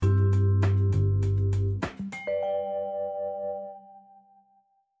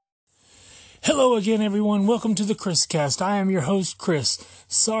Hello again, everyone. Welcome to the Chriscast. I am your host, Chris.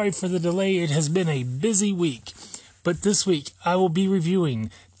 Sorry for the delay. It has been a busy week. But this week, I will be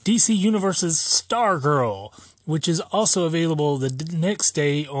reviewing DC Universe's Stargirl, which is also available the next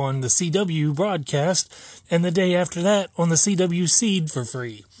day on the CW broadcast, and the day after that on the CW Seed for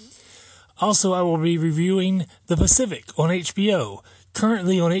free. Also, I will be reviewing The Pacific on HBO,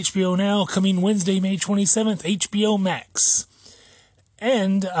 currently on HBO Now, coming Wednesday, May 27th, HBO Max.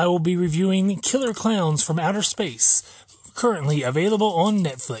 And I will be reviewing Killer Clowns from Outer Space, currently available on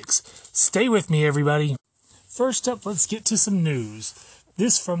Netflix. Stay with me, everybody. First up, let's get to some news.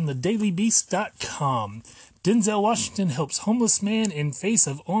 This from thedailybeast.com. Denzel Washington helps homeless man in face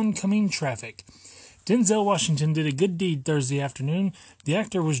of oncoming traffic. Denzel Washington did a good deed Thursday afternoon. The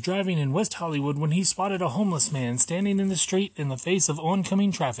actor was driving in West Hollywood when he spotted a homeless man standing in the street in the face of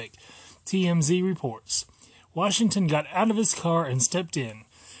oncoming traffic, TMZ reports. Washington got out of his car and stepped in.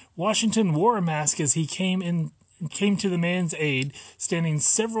 Washington wore a mask as he came to the man's aid, standing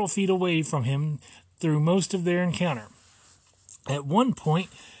several feet away from him through most of their encounter. At one point,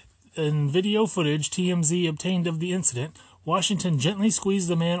 in video footage TMZ obtained of the incident, Washington gently squeezed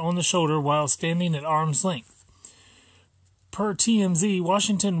the man on the shoulder while standing at arm's length. Per TMZ,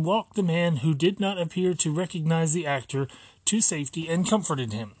 Washington walked the man, who did not appear to recognize the actor, to safety and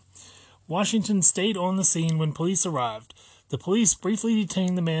comforted him. Washington stayed on the scene when police arrived. The police briefly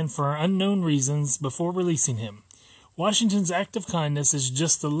detained the man for unknown reasons before releasing him. Washington's act of kindness is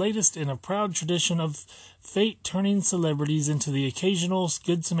just the latest in a proud tradition of fate turning celebrities into the occasional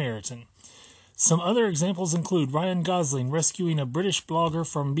Good Samaritan. Some other examples include Ryan Gosling rescuing a British blogger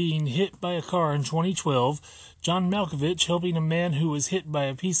from being hit by a car in 2012, John Malkovich helping a man who was hit by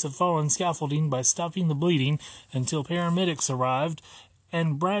a piece of fallen scaffolding by stopping the bleeding until paramedics arrived,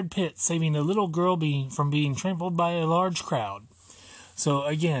 and Brad Pitt saving a little girl from being trampled by a large crowd. So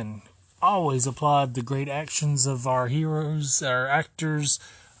again, always applaud the great actions of our heroes, our actors,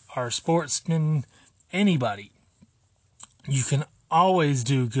 our sportsmen, anybody. You can always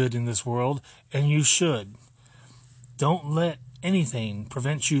do good in this world, and you should. Don't let anything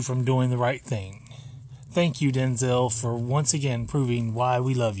prevent you from doing the right thing. Thank you, Denzel, for once again proving why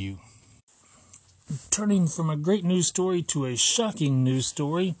we love you. Turning from a great news story to a shocking news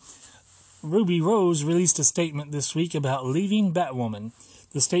story, Ruby Rose released a statement this week about leaving Batwoman.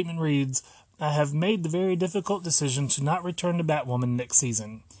 The statement reads, "I have made the very difficult decision to not return to Batwoman next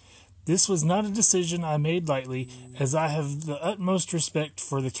season. This was not a decision I made lightly, as I have the utmost respect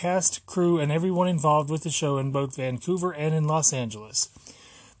for the cast, crew, and everyone involved with the show in both Vancouver and in Los Angeles."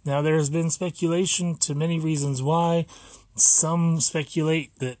 Now, there has been speculation to many reasons why. Some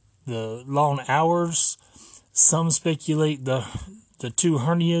speculate that the long hours. Some speculate the two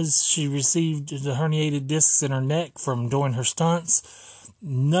hernias she received, the herniated discs in her neck from doing her stunts.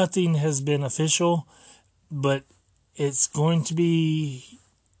 Nothing has been official, but it's going to be...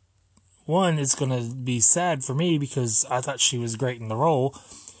 One, it's going to be sad for me because I thought she was great in the role.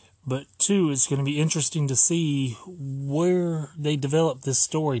 But two, it's going to be interesting to see where they develop this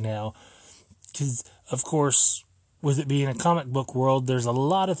story now. Because, of course, with it being a comic book world, there's a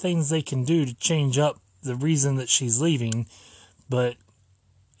lot of things they can do to change up the reason that she's leaving, but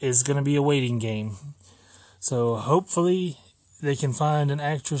it's going to be a waiting game. So hopefully they can find an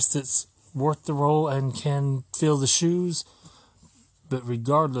actress that's worth the role and can fill the shoes, but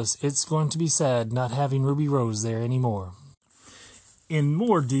regardless, it's going to be sad not having Ruby Rose there anymore. In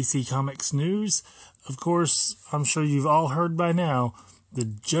more DC Comics news, of course, I'm sure you've all heard by now, the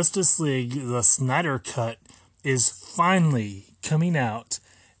Justice League, the Snyder Cut, is finally coming out,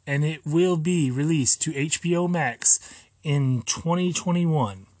 and it will be released to HBO Max in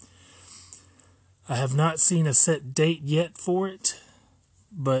 2021. I have not seen a set date yet for it,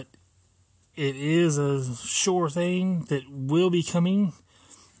 but it is a sure thing that will be coming.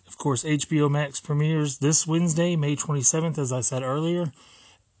 Of course, HBO Max premieres this Wednesday, May 27th, as I said earlier.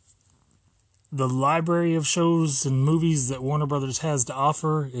 The library of shows and movies that Warner Brothers has to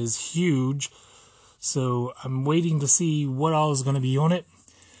offer is huge. So I'm waiting to see what all is going to be on it.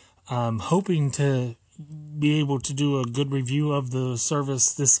 I'm hoping to be able to do a good review of the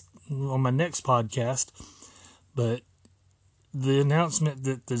service on my next podcast. But the announcement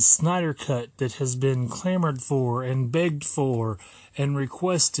that the Snyder Cut that has been clamored for and begged for and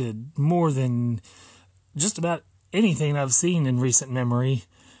requested more than just about anything I've seen in recent memory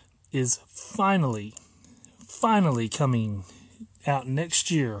is finally coming out next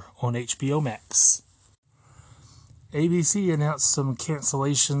year on HBO Max. ABC announced some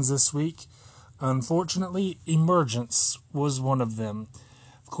cancellations this week. Unfortunately, Emergence was one of them.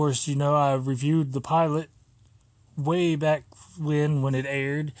 Of course, you know I reviewed the pilot way back when it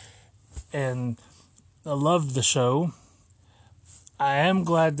aired, and I loved the show. I am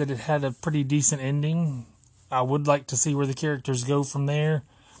glad that it had a pretty decent ending. I would like to see where the characters go from there.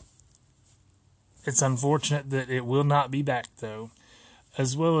 It's unfortunate that it will not be back, though.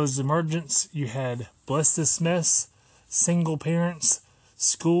 As well as Emergence, you had Bless This Mess, Single Parents,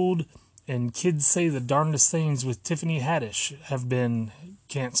 Schooled, and Kids Say the Darndest Things with Tiffany Haddish have been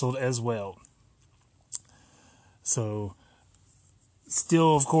canceled as well. So,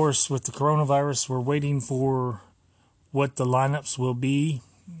 still, of course, with the coronavirus, we're waiting for what the lineups will be.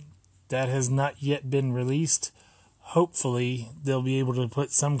 That has not yet been released. Hopefully, they'll be able to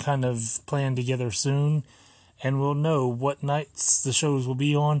put some kind of plan together soon, and we'll know what nights the shows will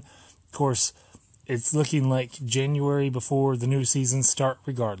be on. Of course, it's looking like January before the new seasons start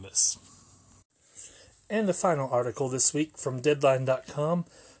regardless. And the final article this week from Deadline.com.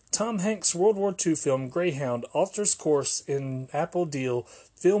 Tom Hanks' World War II film Greyhound alters course in Apple deal.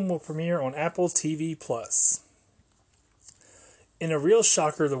 Film will premiere on Apple TV+. In a real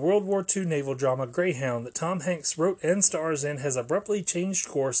shocker, the World War II naval drama Greyhound that Tom Hanks wrote and stars in has abruptly changed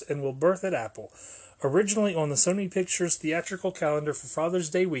course and will birth at Apple. Originally on the Sony Pictures theatrical calendar for Father's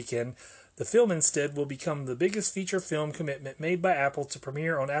Day weekend, the film instead will become the biggest feature film commitment made by Apple to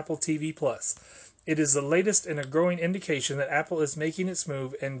premiere on Apple TV+. It is the latest and a growing indication that Apple is making its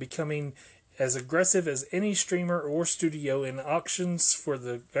move and becoming as aggressive as any streamer or studio in auctions for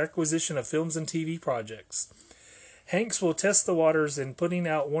the acquisition of films and TV projects. Hanks will test the waters in putting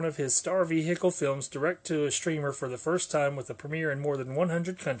out one of his star vehicle films direct to a streamer for the first time with a premiere in more than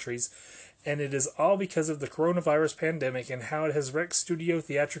 100 countries, and it is all because of the coronavirus pandemic and how it has wrecked studio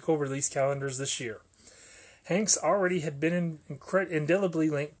theatrical release calendars this year. Hanks already had been indelibly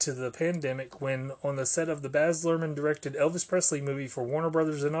linked to the pandemic when, on the set of the Baz Luhrmann-directed Elvis Presley movie for Warner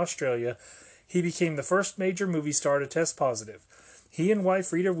Brothers in Australia, he became the first major movie star to test positive. He and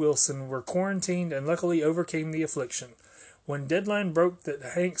wife Rita Wilson were quarantined and luckily overcame the affliction. When Deadline broke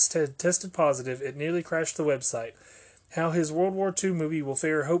that Hanks had tested positive, it nearly crashed the website. How his World War II movie will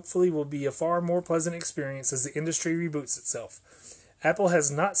fare hopefully will be a far more pleasant experience as the industry reboots itself. Apple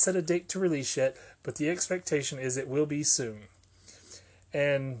has not set a date to release yet, but the expectation is it will be soon.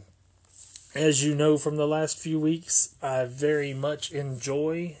 And as you know from the last few weeks, I very much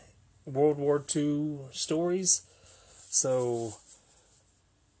enjoy World War II stories. So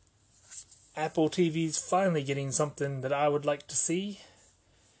Apple TV's finally getting something that I would like to see.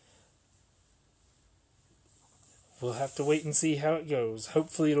 We'll have to wait and see how it goes.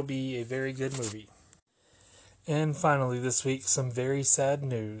 Hopefully it'll be a very good movie. And finally this week, some very sad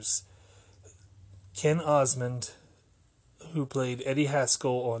news. Ken Osmond, who played Eddie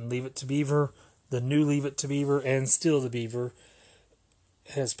Haskell on Leave It to Beaver, the new Leave It to Beaver, and Still the Beaver,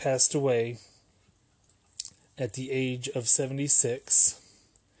 has passed away at the age of 76.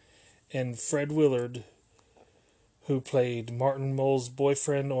 And Fred Willard, who played Martin Mull's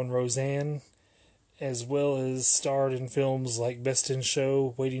boyfriend on Roseanne, as well as starred in films like Best in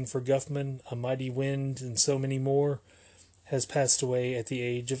Show, Waiting for Guffman, A Mighty Wind, and so many more, has passed away at the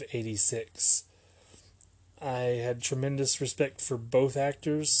age of 86. I had tremendous respect for both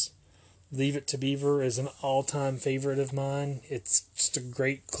actors. Leave It to Beaver is an all-time favorite of mine. It's just a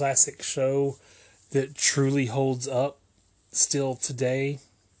great classic show that truly holds up still today.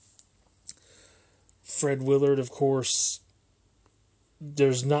 Fred Willard, of course,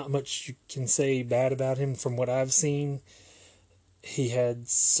 there's not much you can say bad about him from what I've seen. He had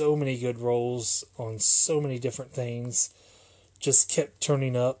so many good roles on so many different things. Just kept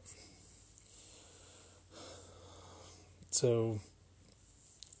turning up. So,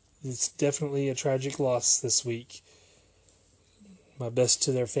 it's definitely a tragic loss this week. My best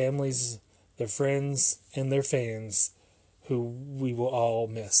to their families, their friends, and their fans, who we will all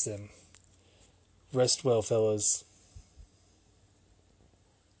miss them. Rest well, fellas.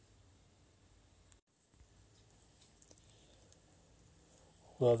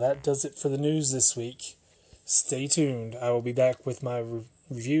 Well, that does it for the news this week. Stay tuned. I will be back with my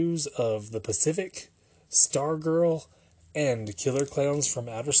reviews of The Pacific, Stargirl, and Killer Clowns from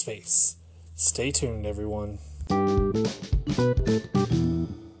Outer Space. Stay tuned, everyone.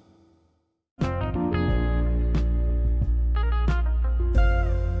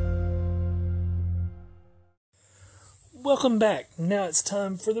 Welcome back. Now it's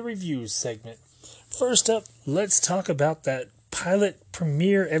time for the reviews segment. First up, let's talk about that pilot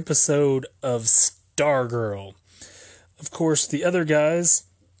premiere episode of Stargirl. Of course, the other guys,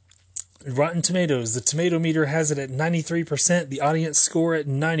 Rotten Tomatoes, the tomato meter has it at 93%, the audience score at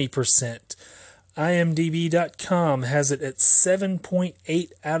 90%. IMDb.com has it at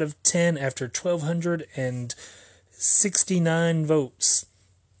 7.8 out of 10 after 1,269 votes.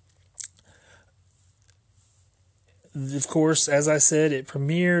 Of course, as I said, it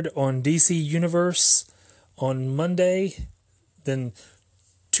premiered on DC Universe on Monday. Then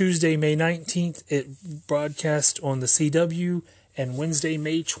Tuesday, May 19th, it broadcast on the CW. And Wednesday,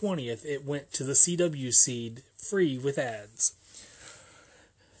 May 20th, it went to the CW seed free with ads.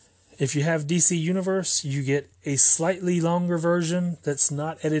 If you have DC Universe, you get a slightly longer version that's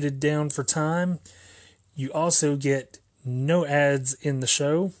not edited down for time. You also get no ads in the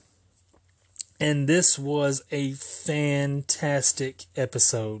show. And this was a fantastic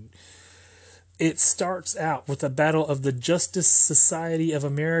episode. It starts out with a battle of the Justice Society of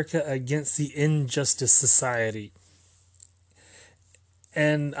America against the Injustice Society.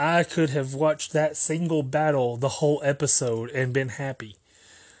 And I could have watched that single battle the whole episode and been happy.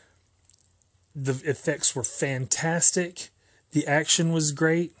 The effects were fantastic. The action was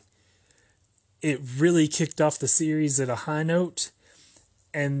great. It really kicked off the series at a high note.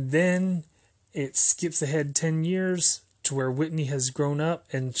 And then it skips ahead 10 years to where Whitney has grown up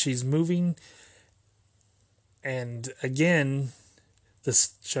and she's moving. And again, the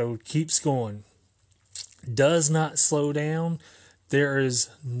show keeps going. Does not slow down. There is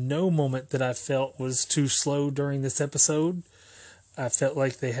no moment that I felt was too slow during this episode. I felt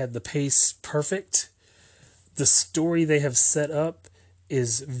like they had the pace perfect. The story they have set up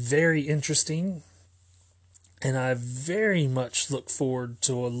is very interesting. And I very much look forward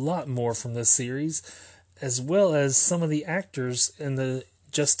to a lot more from this series, as well as some of the actors in the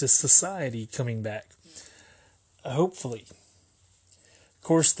Justice Society coming back. Hopefully. Of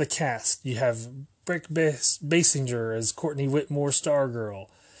course, the cast. You have Brooke Basinger as Courtney Whitmore Stargirl,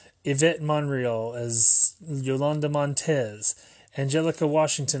 Yvette Monreal as Yolanda Montez, Angelica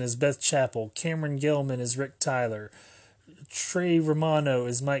Washington as Beth Chappell, Cameron Gellman as Rick Tyler, Trey Romano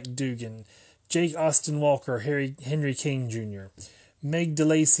as Mike Dugan, Jake Austin Walker, Henry King Jr., Meg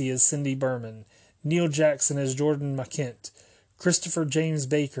DeLacy as Cindy Berman, Neil Jackson as Jordan McKent, Christopher James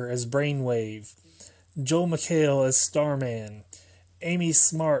Baker as Brainwave, Joel McHale as Starman, Amy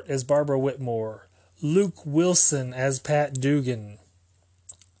Smart as Barbara Whitmore, Luke Wilson as Pat Dugan,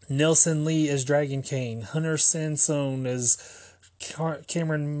 Nelson Lee as Dragon Kane, Hunter Sansone as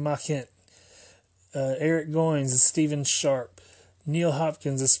Cameron McKent, Eric Goins as Stephen Sharp, Neil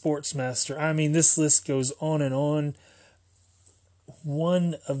Hopkins as Sportsmaster. I mean, this list goes on and on.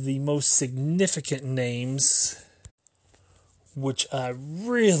 One of the most significant names, which I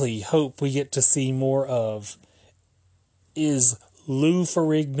really hope we get to see more of, is Lou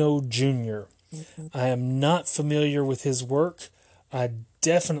Ferrigno Jr. I am not familiar with his work. I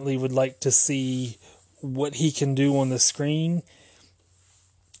definitely would like to see what he can do on the screen.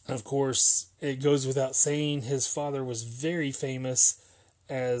 Of course, it goes without saying, his father was very famous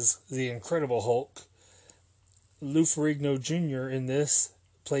as the Incredible Hulk. Lou Ferrigno Jr. in this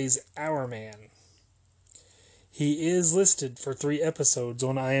plays Hourman. He is listed for 3 episodes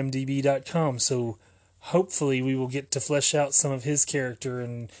on IMDb.com, so hopefully we will get to flesh out some of his character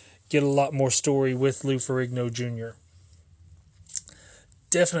and get a lot more story with Lou Ferrigno Jr.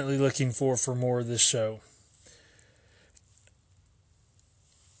 Definitely looking for more of this show.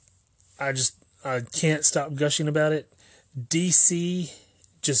 I can't stop gushing about it. DC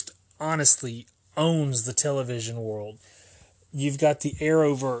just honestly owns the television world. You've got the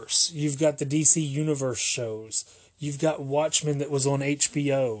Arrowverse. You've got the DC Universe shows. You've got Watchmen that was on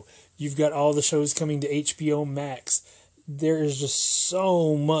HBO. You've got all the shows coming to HBO Max. There is just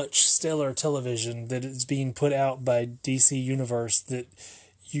so much stellar television that is being put out by DC Universe that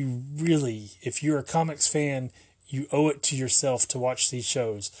you really, if you're a comics fan, you owe it to yourself to watch these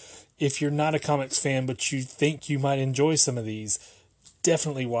shows. If you're not a comics fan, but you think you might enjoy some of these,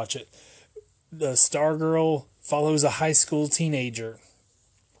 definitely watch it. The Stargirl follows a high school teenager.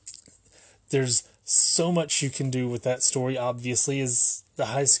 There's so much you can do with that story, obviously, as the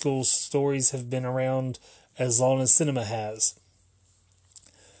high school stories have been around as long as cinema has.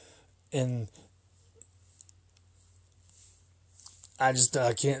 And I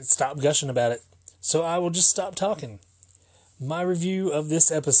can't stop gushing about it. So I will just stop talking. My review of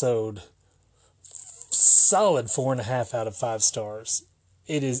this episode, solid 4.5 out of 5 stars.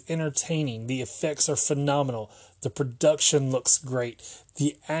 It is entertaining. The effects are phenomenal. The production looks great.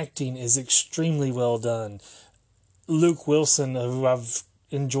 The acting is extremely well done. Luke Wilson, who I've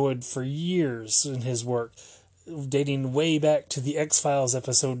enjoyed for years in his work, dating way back to the X-Files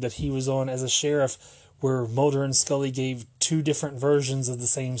episode that he was on as a sheriff, where Mulder and Scully gave 2 different versions of the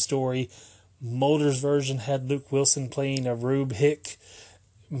same story. Mulder's version had Luke Wilson playing a Rube Hick.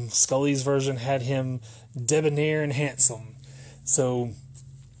 Scully's version had him debonair and handsome. So,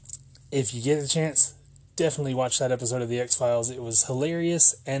 if you get a chance, definitely watch that episode of The X-Files. It was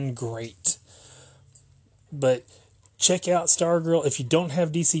hilarious and great. But check out Stargirl. If you don't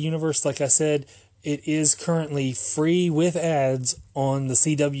have DC Universe, like I said, it is currently free with ads on the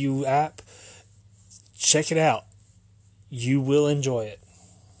CW app. Check it out. You will enjoy it.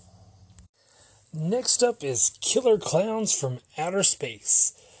 Next up is Killer Clowns from Outer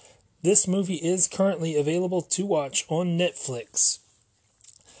Space. This movie is currently available to watch on Netflix.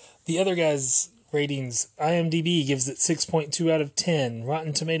 The other guy's ratings, IMDb gives it 6.2 out of 10,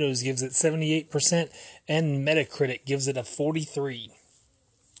 Rotten Tomatoes gives it 78%, and Metacritic gives it a 43.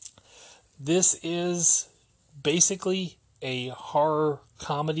 This is basically a horror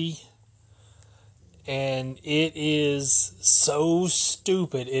comedy, and it is so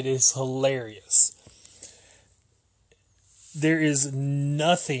stupid, it is hilarious. There is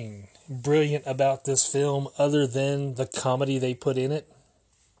nothing brilliant about this film other than the comedy they put in it.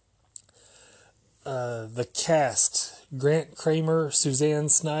 The cast: Grant Kramer, Suzanne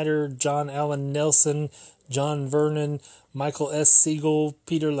Snyder, John Allen Nelson, John Vernon, Michael S. Siegel,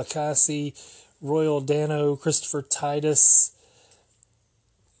 Peter Lacassi, Royal Dano, Christopher Titus.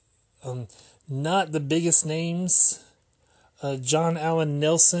 Not the biggest names. John Allen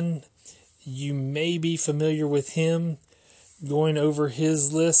Nelson, you may be familiar with him. Going over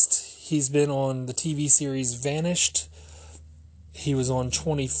his list, he's been on the TV series Vanished. He was on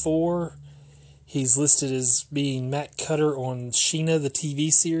 24. He's listed as being Matt Cutter on Sheena, the TV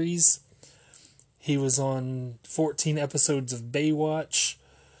series. He was on 14 episodes of Baywatch.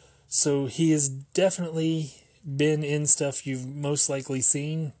 So he has definitely been in stuff you've most likely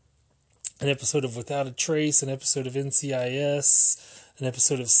seen. An episode of Without a Trace, an episode of NCIS, an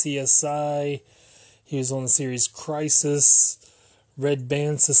episode of CSI. He was on the series Crisis, Red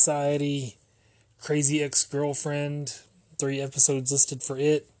Band Society, Crazy Ex-Girlfriend, 3 episodes listed for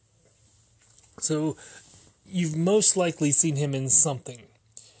it. So, you've most likely seen him in something.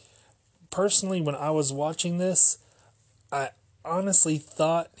 Personally, when I was watching this, I honestly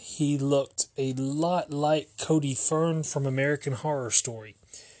thought he looked a lot like Cody Fern from American Horror Story.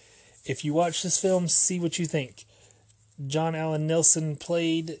 If you watch this film, see what you think. John Allen Nelson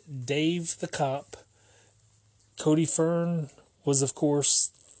played Dave the cop. Cody Fern was, of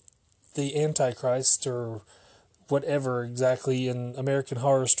course, the Antichrist, or whatever exactly, in American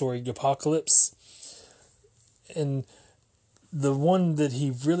Horror Story Apocalypse. And the one that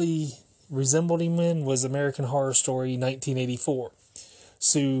he really resembled him in was American Horror Story 1984.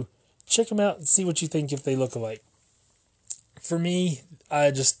 So check them out and see what you think if they look alike. For me, I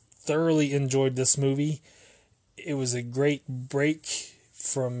just thoroughly enjoyed this movie. It was a great break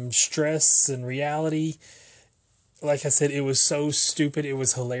from stress and reality. Like I said, it was so stupid, it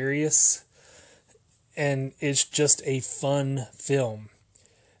was hilarious. And it's just a fun film.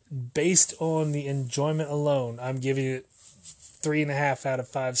 Based on the enjoyment alone, I'm giving it 3.5 out of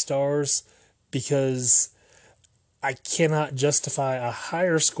 5 stars, because I cannot justify a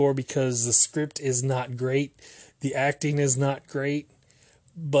higher score because the script is not great, the acting is not great,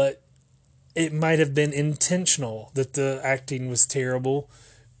 but it might have been intentional that the acting was terrible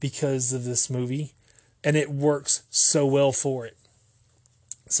because of this movie, and it works so well for it.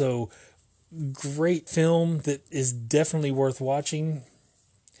 So, great film that is definitely worth watching.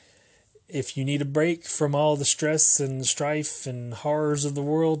 If you need a break from all the stress and strife and horrors of the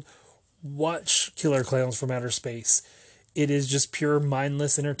world, watch Killer Clowns from Outer Space. It is just pure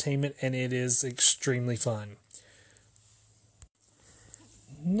mindless entertainment, and it is extremely fun.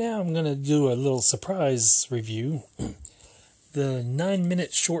 Now I'm going to do a little surprise review. The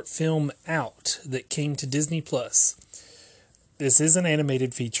 9-minute short film Out that came to Disney+. This is an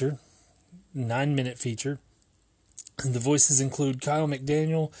animated feature, 9-minute feature. The voices include Kyle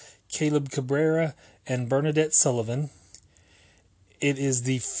McDaniel, Caleb Cabrera, and Bernadette Sullivan. It is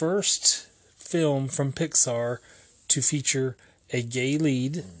the first film from Pixar to feature a gay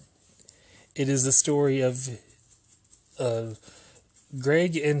lead. It is the story of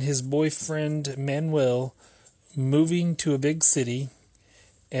Greg and his boyfriend Manuel moving to a big city,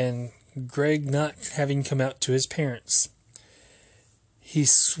 and Greg not having come out to his parents. He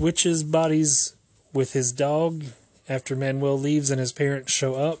switches bodies with his dog after Manuel leaves and his parents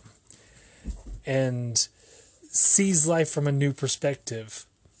show up, and sees life from a new perspective.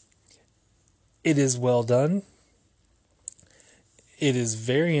 It is well done. It is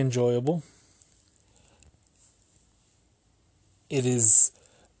very enjoyable. It is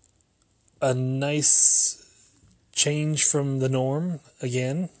a nice change from the norm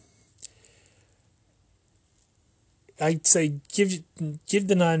again. I'd say give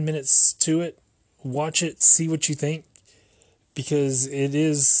the 9 minutes to it. Watch it, see what you think, because it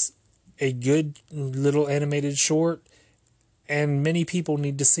is a good little animated short, and many people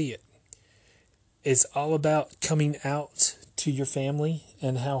need to see it. It's all about coming out to your family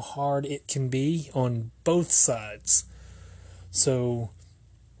and how hard it can be on both sides. So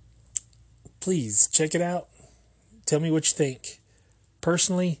please check it out. Tell me what you think.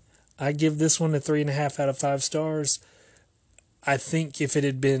 Personally, I give this one a 3.5 out of 5 stars. I think if it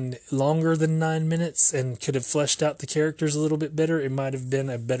had been longer than 9 minutes and could have fleshed out the characters a little bit better, it might have been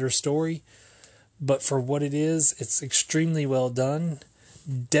a better story. But for what it is, it's extremely well done,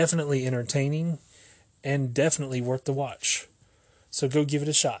 definitely entertaining, and definitely worth the watch. So go give it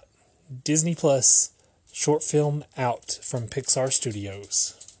a shot. Disney Plus, short film out from Pixar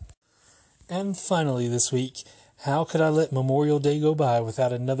Studios. And finally this week, how could I let Memorial Day go by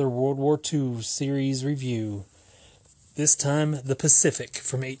without another World War II series review? This time, The Pacific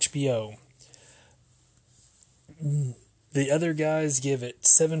from HBO. The other guys give it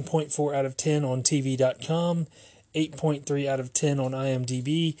 7.4 out of 10 on TV.com, 8.3 out of 10 on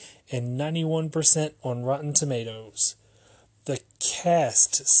IMDb, and 91% on Rotten Tomatoes. The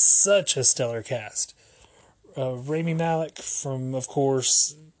cast, such a stellar cast. Rami Malek from, of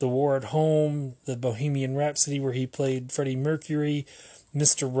course, The War at Home, The Bohemian Rhapsody, where he played Freddie Mercury,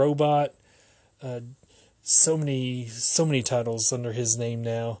 Mr. Robot. So many titles under his name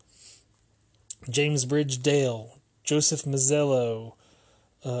now. James Bridge Dale, Joseph Mazzello,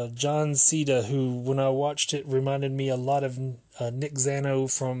 John Cena, who, when I watched it, reminded me a lot of Nick Zano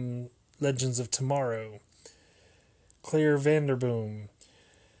from Legends of Tomorrow. Claire Vanderboom.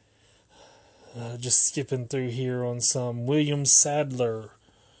 Just skipping through here on some. William Sadler.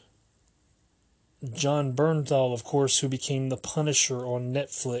 John Bernthal, of course, who became the Punisher on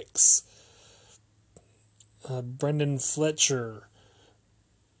Netflix. Brendan Fletcher.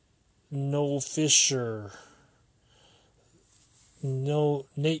 Noel Fisher.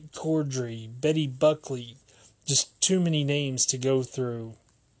 Nate Cordry. Betty Buckley. Just too many names to go through.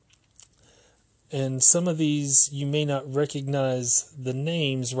 And some of these you may not recognize the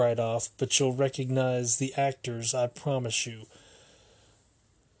names right off, but you'll recognize the actors, I promise you.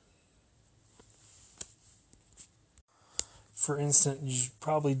 For instance, you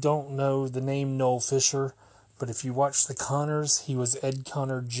probably don't know the name Noel Fisher, but if you watch The Connors, he was Ed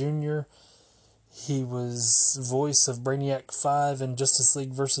Connor Jr. He was voice of Brainiac 5 in Justice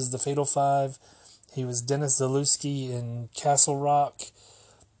League vs. the Fatal 5. He was Dennis Zaluski in Castle Rock.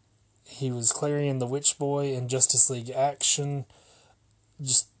 He was Clarion the Witch Boy in Justice League Action.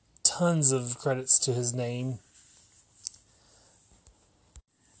 Just tons of credits to his name.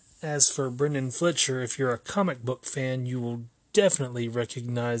 As for Brendan Fletcher, if you're a comic book fan, you will definitely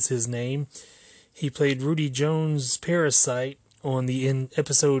recognize his name. He played Rudy Jones' Parasite on the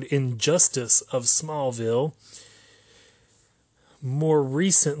episode Injustice of Smallville. More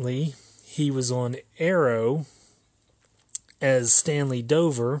recently, he was on Arrow as Stanley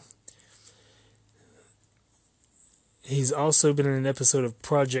Dover. He's also been in an episode of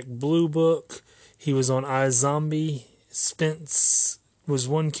Project Blue Book. He was on iZombie. Spence was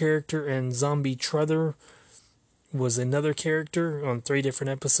one character, and Zombie Truther was another character on 3 different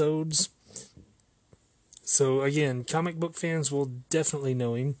episodes. So again, comic book fans will definitely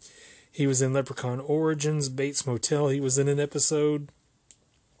know him. He was in Leprechaun Origins, Bates Motel. He was in an episode.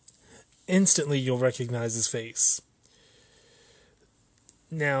 Instantly you'll recognize his face.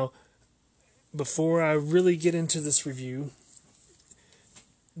 Now, before I really get into this review,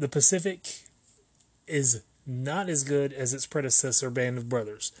 The Pacific is not as good as its predecessor, Band of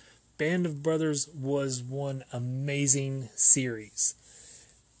Brothers. Band of Brothers was one amazing series.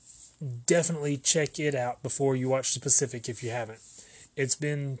 Definitely check it out before you watch The Pacific if you haven't. It's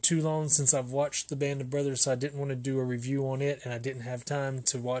been too long since I've watched The Band of Brothers, so I didn't want to do a review on it, and I didn't have time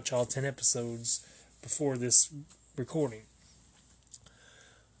to watch all 10 episodes before this recording.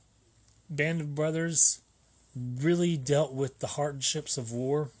 Band of Brothers really dealt with the hardships of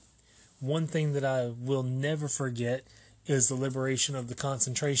war. One thing that I will never forget is the liberation of the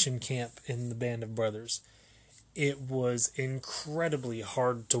concentration camp in the Band of Brothers. It was incredibly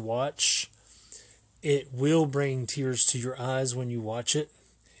hard to watch. It will bring tears to your eyes when you watch it,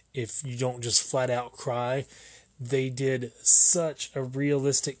 if you don't just flat out cry. They did such a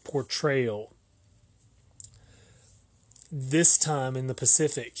realistic portrayal. This time in the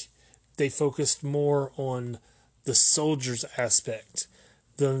Pacific, they focused more on the soldiers' aspect,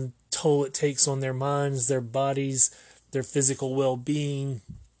 the toll it takes on their minds, their bodies, their physical well-being.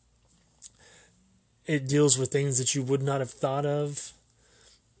 It deals with things that you would not have thought of.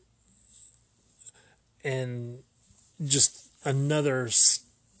 And just another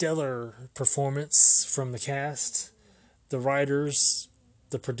stellar performance from the cast, the writers,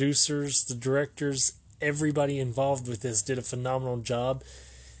 the producers, the directors. Everybody involved with this did a phenomenal job.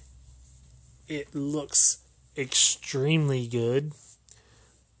 It looks extremely good.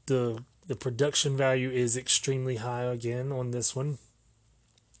 The production value is extremely high again on this one.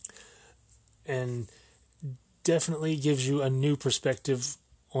 And definitely gives you a new perspective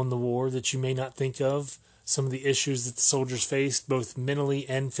on the war that you may not think of. Some of the issues that the soldiers faced, both mentally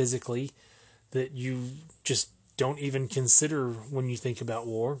and physically, that you just don't even consider when you think about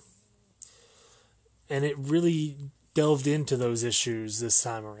war. And it really delved into those issues this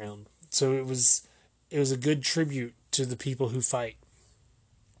time around. So it was a good tribute to the people who fight.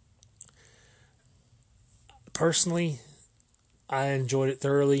 Personally, I enjoyed it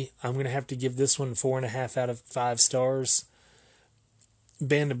thoroughly. I'm going to have to give this one 4.5 out of 5 stars.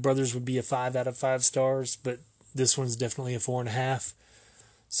 Band of Brothers would be a 5 out of 5 stars, but this one's definitely a 4.5.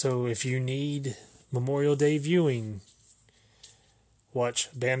 So if you need Memorial Day viewing, watch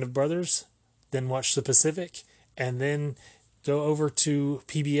Band of Brothers, then watch The Pacific, and then go over to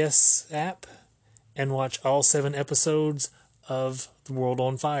PBS app and watch all 7 episodes of The World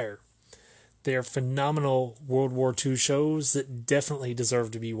on Fire. They are phenomenal World War II shows that definitely deserve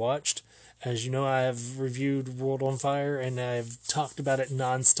to be watched. As you know, I have reviewed World on Fire and I've talked about it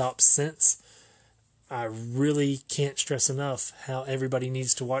nonstop since. I really can't stress enough how everybody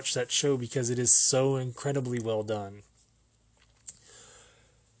needs to watch that show because it is so incredibly well done.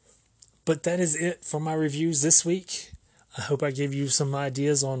 But that is it for my reviews this week. I hope I gave you some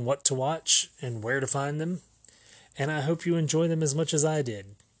ideas on what to watch and where to find them. And I hope you enjoy them as much as I did,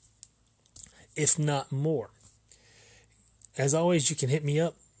 if not more. As always, you can hit me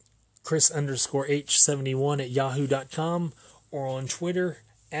up, Chris_H71 at yahoo.com, or on Twitter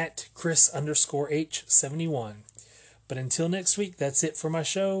at Chris_H71. But until next week, that's it for my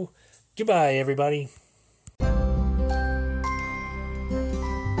show. Goodbye, everybody.